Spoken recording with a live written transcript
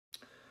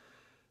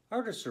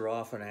Artists are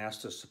often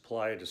asked to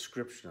supply a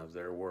description of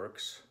their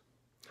works,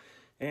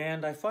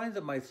 and I find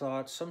that my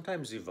thoughts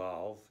sometimes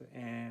evolve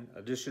and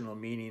additional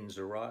meanings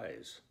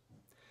arise.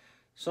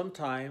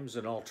 Sometimes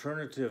an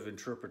alternative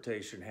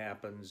interpretation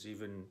happens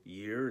even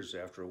years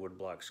after a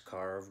woodblock's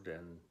carved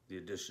and the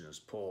addition is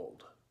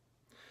pulled.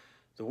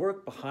 The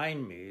work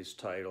behind me is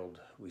titled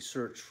 "We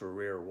Search for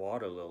Rare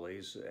Water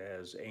Lilies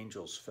as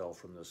Angels Fell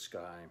from the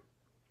Sky."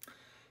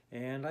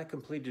 And I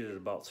completed it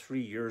about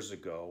 3 years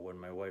ago when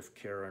my wife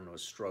Karen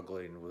was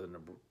struggling with an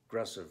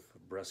aggressive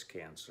breast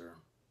cancer.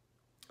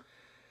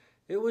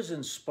 It was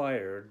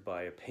inspired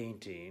by a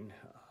painting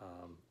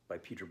by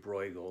Peter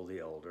Bruegel the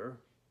Elder,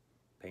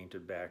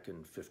 painted back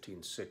in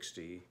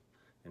 1560,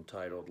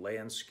 entitled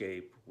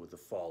 "Landscape with the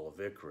Fall of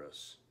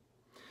Icarus."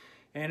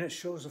 And it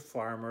shows a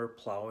farmer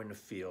plowing a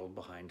field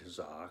behind his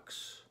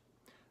ox.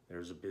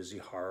 There's a busy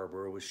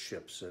harbor with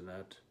ships in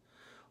it.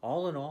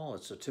 All in all,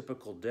 it's a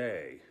typical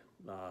day,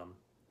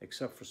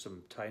 except for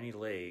some tiny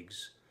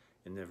legs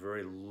in the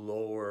very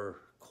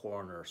lower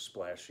corner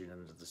splashing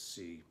into the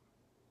sea.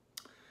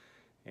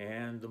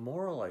 And the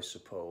moral, I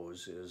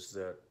suppose, is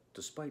that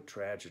despite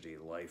tragedy,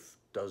 life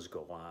does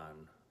go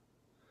on.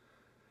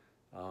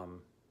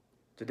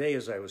 Today,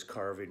 as I was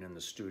carving in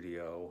the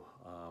studio,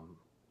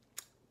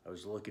 I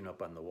was looking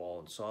up on the wall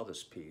and saw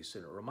this piece,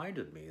 and it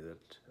reminded me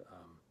that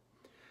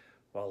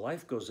while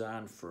life goes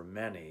on for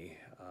many,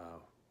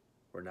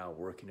 we're now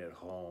working at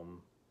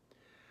home.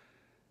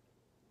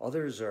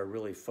 Others are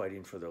really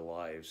fighting for their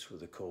lives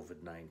with the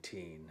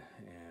COVID-19,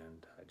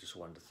 and I just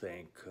wanted to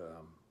thank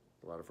a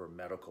lot of our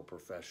medical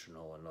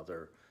professional and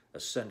other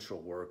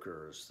essential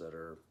workers that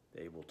are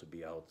able to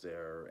be out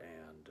there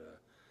and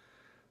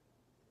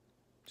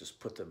just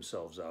put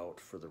themselves out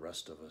for the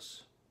rest of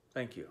us.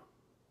 Thank you.